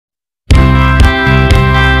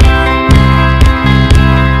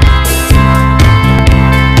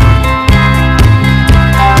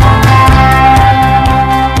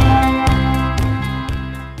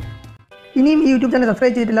YouTube channel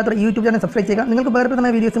subscribe ചെയ്തിട്ടില്ലാത്തവർ YouTube channel subscribe ചെയ്യുക. നിങ്ങൾക്ക്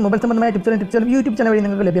ഉപകാരപ്രദമായ വീഡിയോസും മൊബൈൽ സംബന്ധമായ ടിപ്സുകളും YouTube channel വഴി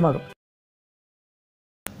നിങ്ങൾക്ക് ലഭ്യമാകും.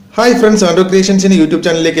 Hi friends, Andro Creations in YouTube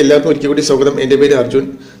channel like എല്ലാവർക്കും ഒരിക്കൽ കൂടി സ്വാഗതം. എൻ്റെ പേര് അർജുൻ.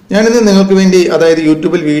 ഞാൻ ഇന്ന് നിങ്ങൾക്ക് വേണ്ടി അതായത്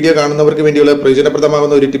യൂട്യൂബിൽ വീഡിയോ കാണുന്നവർക്ക് വേണ്ടിയുള്ള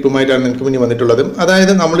പ്രയോജനപ്രദമാകുന്ന ഒരു ടിപ്പുമായിട്ടാണ് നിങ്ങൾക്ക് മുന്നിൽ വന്നിട്ടുള്ളത്.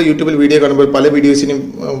 അതായത് നമ്മൾ യൂട്യൂബിൽ വീഡിയോ കാണുമ്പോൾ പല വീഡിയോസിനും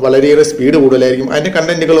വളരെയേറെ സ്പീഡ് കൂടുതലായിരിക്കും. അതിന്റെ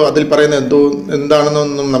കണ്ടന്റുകളോ അതിൽ പറയുന്ന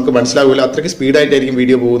എന്താണെന്നൊന്നും നമുക്ക് മനസ്സിലാവില്ല. അത്രയ്ക്ക് സ്പീഡായിട്ടായിരിക്കും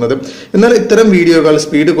വീഡിയോ പോകുന്നത്. എന്നാൽ ഇത്തരം വീഡിയോകൾ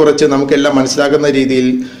സ്പീഡ് കുറച്ച് നമുക്കെല്ലാം മനസ്സിലാകുന്ന രീതിയിൽ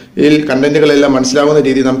കണ്ടന്റുകളെല്ലാം മനസ്സിലാവുന്ന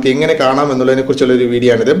രീതിയിൽ നമുക്ക് എങ്ങനെ കാണാം എന്നുള്ളതിനെ കുറിച്ചുള്ള ഒരു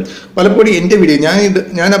വീഡിയോ ആണിത്. പലപ്പോഴും എൻ്റെ വീഡിയോ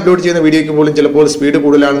ഞാൻ അപ്ലോഡ് ചെയ്യുന്ന വീഡിയോയ്ക്ക് പോലും ചിലപ്പോൾ സ്പീഡ്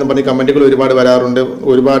കൂടുതലാണെന്ന് പറഞ്ഞ് കമന്റുകൾ ഒരുപാട് വരാറുണ്ട്,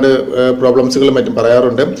 ഒരുപാട് പ്രോബ്ലംസുകളും മറ്റും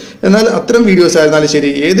പറയാറുണ്ട്. എന്നാൽ അത്തരം വീഡിയോസ് ആയിരുന്നാലും ശരി,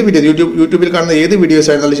 ഏത് വീഡിയോ യൂട്യൂബിൽ കാണുന്ന ഏത് വീഡിയോസ്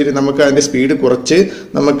ആയിരുന്നാലും ശരി, നമുക്ക് അതിന്റെ സ്പീഡ് കുറച്ച്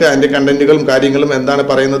നമുക്ക് അതിന്റെ കണ്ടന്റുകളും കാര്യങ്ങളും എന്താണ്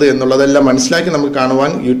പറയുന്നത് എന്നുള്ളതെല്ലാം മനസ്സിലാക്കി നമുക്ക്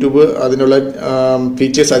കാണുവാൻ യൂട്യൂബ് അതിനുള്ള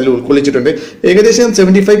ഫീച്ചേഴ്സ് അതിൽ ഉൾക്കൊള്ളിച്ചിട്ടുണ്ട്. ഏകദേശം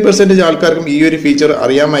 75% ആൾക്കാർക്കും ഈ ഒരു ഫീച്ചർ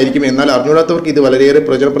അറിയാമായിരിക്കും. എന്നാൽ അറിഞ്ഞൂടാത്തവർക്ക് ഇത് വളരെയേറെ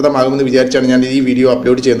പ്രയോജനപ്രദമാകുമെന്ന് വിചാരിച്ചാണ് ഞാൻ ഈ വീഡിയോ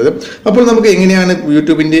അപ്ലോഡ് ചെയ്യുന്നത്. അപ്പോൾ നമുക്ക് എങ്ങനെയാണ്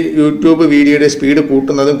യൂട്യൂബ് വീഡിയോയുടെ സ്പീഡ്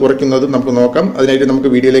കൂട്ടുന്നതും കുറയ്ക്കുന്നതും നമുക്ക് നോക്കാം. അതിനായിട്ട് നമുക്ക്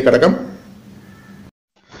വീഡിയോയിലേക്ക് കടക്കാം.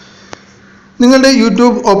 നിങ്ങളുടെ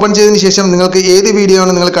യൂട്യൂബ് ഓപ്പൺ ചെയ്തതിന് ശേഷം നിങ്ങൾക്ക് ഏത് വീഡിയോ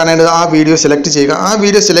ആണ് നിങ്ങൾ കാണേണ്ടത് ആ വീഡിയോ സെലക്ട് ചെയ്യുക. ആ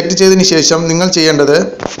വീഡിയോ സെലക്ട് ചെയ്തതിന് ശേഷം നിങ്ങൾ ചെയ്യേണ്ടത്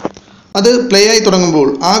അത് പ്ലേ ആയി തുടങ്ങുമ്പോൾ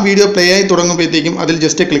ആ വീഡിയോ പ്ലേ ആയി തുടങ്ങുമ്പോഴത്തേക്കും അതിൽ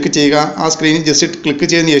ജസ്റ്റ് ക്ലിക്ക് ചെയ്യുക. ആ സ്ക്രീനിൽ ജസ്റ്റ് ക്ലിക്ക്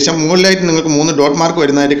ചെയ്തതിന് ശേഷം മുകളിലായിട്ട് നിങ്ങൾക്ക് 3 ഡോട്ട് മാർക്ക്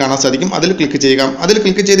വരുന്നതായിട്ട് കാണാൻ സാധിക്കും. അതിൽ ക്ലിക്ക് ചെയ്യുക. അതിൽ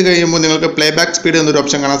ക്ലിക്ക് ചെയ്ത് കഴിയുമ്പോൾ നിങ്ങൾക്ക് പ്ലേ ബാക്ക് സ്പീഡ് എന്നൊരു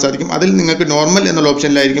ഓപ്ഷൻ കാണാൻ സാധിക്കും. അതിൽ നിങ്ങൾക്ക് നോർമൽ എന്നുള്ള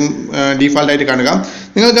ഓപ്ഷനിലായിരിക്കും ഡീഫാൾട്ടായിട്ട് കാണുക.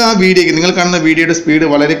 നിങ്ങൾക്ക് ആ വീഡിയോയ്ക്ക് നിങ്ങൾ കാണുന്ന വീഡിയോയുടെ സ്പീഡ്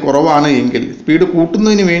വളരെ കുറവാണ് എങ്കിൽ സ്പീഡ്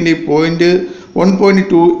കൂട്ടുന്നതിന് വേണ്ടി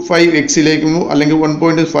 1.25x അല്ലെങ്കിൽ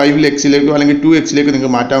 1.5x അല്ലെങ്കിൽ 2x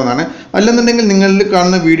നിങ്ങൾക്ക് മാറ്റാവുന്നതാണ്. അല്ലെന്നുണ്ടെങ്കിൽ നിങ്ങളിൽ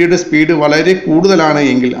കാണുന്ന വീഡിയോയുടെ സ്പീഡ് വളരെ കൂടുതലാണ്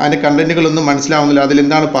എങ്കിൽ അതിൻ്റെ കണ്ടന്റുകളൊന്നും മനസ്സിലാവുന്നില്ല,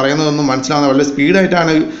 അതിലെന്താണ് പറയുന്നതൊന്നും മനസ്സിലാവുന്നില്ല, വളരെ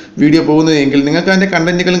സ്പീഡായിട്ടാണ് വീഡിയോ പോകുന്നത് എങ്കിൽ നിങ്ങൾക്ക് അതിൻ്റെ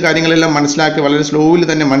കണ്ടന്റുകളും കാര്യങ്ങളെല്ലാം മനസ്സിലാക്കി വളരെ സ്ലോയിൽ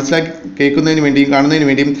തന്നെ മനസ്സിലാക്കി കേൾക്കുന്നതിന് വേണ്ടിയും കാണുന്നതിന്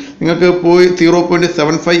വേണ്ടിയും നിങ്ങൾക്ക്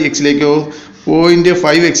 0.75x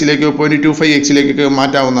 0.5x 0.25x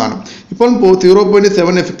മാറ്റാവുന്നതാണ്. ഇപ്പോൾ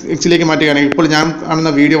 0.7x മാറ്റുകയാണെങ്കിൽ ഇപ്പോൾ ഞാൻ കാണുന്ന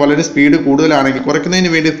വീഡിയോ വളരെ സ്പീഡ് കൂടുതലാണെങ്കിൽ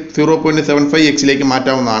കുറയ്ക്കുന്നതിന് വേണ്ടി 0.75x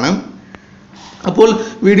മാറ്റാവുന്നതാണ്. അപ്പോൾ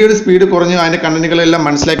വീഡിയോയുടെ സ്പീഡ് കുറഞ്ഞ് അതിൻ്റെ കണ്ടന്റുകളെല്ലാം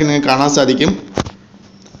മനസ്സിലാക്കി നിങ്ങൾക്ക് കാണാൻ സാധിക്കും.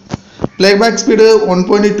 പ്ലേബാക്ക് സ്പീഡ്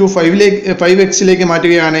 1.25x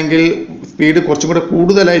മാറ്റുകയാണെങ്കിൽ സ്പീഡ് കുറച്ചും കൂടെ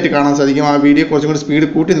കൂടുതലായിട്ട് കാണാൻ സാധിക്കും. ആ വീഡിയോ കുറച്ചും കൂടെ സ്പീഡ്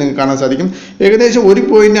കൂട്ടി നിങ്ങൾക്ക് കാണാൻ സാധിക്കും. ഏകദേശം 1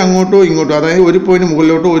 പോയിന്റ് അങ്ങോട്ടോ ഇങ്ങോട്ടോ, അതായത് 1 പോയിന്റ്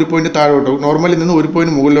മുകളിലോട്ടോ 1 പോയിന്റ് താഴോട്ടോ, നോർമലിൽ നിന്ന് 1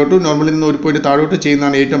 പോയിന്റ് മുകളിലോട്ടോ നോർമലിൽ നിന്ന് 1 പോയിന്റ് താഴോട്ടോ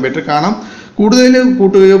ചെയ്യുന്നതാണ് ഏറ്റവും ബെറ്റർ. കാണാം കൂടുതൽ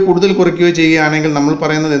കൂട്ടുകയോ കൂടുതൽ കുറയ്ക്കുകയോ ചെയ്യുകയാണെങ്കിൽ നമ്മൾ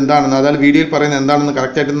പറയുന്നത് എന്താണെന്ന്, അതായത് വീഡിയോയിൽ പറയുന്നത് എന്താണെന്ന്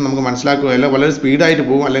കറക്റ്റായിട്ട് നമുക്ക് മനസ്സിലാക്കുകയല്ല, വളരെ സ്പീഡായിട്ട്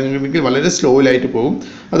പോകും അല്ലെങ്കിൽ വളരെ സ്ലോയിലായിട്ട് പോകും.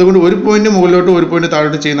 അതുകൊണ്ട് 1 പോയിന്റ് മുകളിലോട്ടോ 1 പോയിന്റ്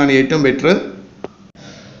താഴോട്ടോ ചെയ്യുന്നതാണ് ഏറ്റവും ബെറ്റർ.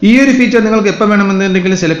 ഈ ഒരു ഫീച്ചർ നിങ്ങൾക്ക് എപ്പോൾ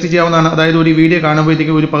വേണമെന്നുണ്ടെങ്കിലും സെലക്ട് ചെയ്യാവുന്നതാണ്. അതായത് ഒരു വീഡിയോ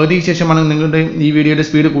കാണുമ്പോഴത്തേക്ക് ഒരു പകുതിക്ക് ശേഷമാണ് നിങ്ങളുടെ ഈ വീഡിയോയുടെ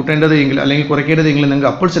സ്പീഡ് കൂട്ടേണ്ടതെങ്കിൽ അല്ലെങ്കിൽ കുറയ്ക്കേണ്ടതെങ്കിൽ നിങ്ങൾക്ക്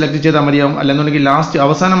അപ്പോൾ സെലക്ട് ചെയ്താൽ മതിയാവും. അല്ലെന്നുണ്ടെങ്കിൽ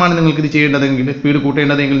അവസാനമാണ് നിങ്ങൾക്ക് ഇത് ചെയ്യേണ്ടതെങ്കിൽ സ്പീഡ്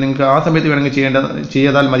കൂട്ടേണ്ടതെങ്കിൽ നിങ്ങൾക്ക് ആ സമയത്ത് വേണമെങ്കിൽ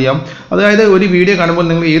ചെയ്താൽ മതിയാവും. അതായത് ഒരു വീഡിയോ കാണുമ്പോൾ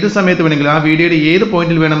നിങ്ങൾ ഏത് സമയത്ത് വേണമെങ്കിലും ആ വീഡിയോയുടെ ഏത്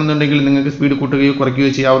പോയിന്റിൽ വേണമെന്നുണ്ടെങ്കിൽ നിങ്ങൾക്ക് സ്പീഡ് കൂട്ടുകയോ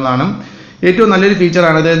കുറയ്ക്കുകയോ ചെയ്യാവുന്നതാണ്. ഏറ്റവും നല്ലൊരു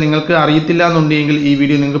ഫീച്ചറാണിത്. നിങ്ങൾക്ക് അറിയത്തില്ല എന്നുണ്ടെങ്കിൽ ഈ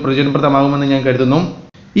വീഡിയോ നിങ്ങൾക്ക് പ്രയോജനപ്രദമാകുമെന്ന് ഞാൻ കരുതുന്നു.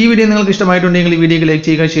 ഈ വീഡിയോ നിങ്ങൾക്ക് ഇഷ്ടമായിട്ടുണ്ടെങ്കിൽ ഈ വീഡിയോക്ക് ലൈക്ക്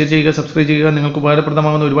ചെയ്യുക, ഷെയർ ചെയ്യുക, സബ്സ്ക്രൈബ് ചെയ്യുക. നിങ്ങൾക്ക്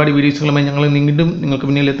ഉപകാരപ്രദമാകുന്ന ഒരുപാട് വീഡിയോസുകളുമായി ഞങ്ങൾ വീണ്ടും നിങ്ങൾക്ക്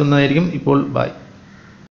മുന്നിൽ എത്തുന്നതായിരിക്കും. ഇപ്പോൾ ബൈ.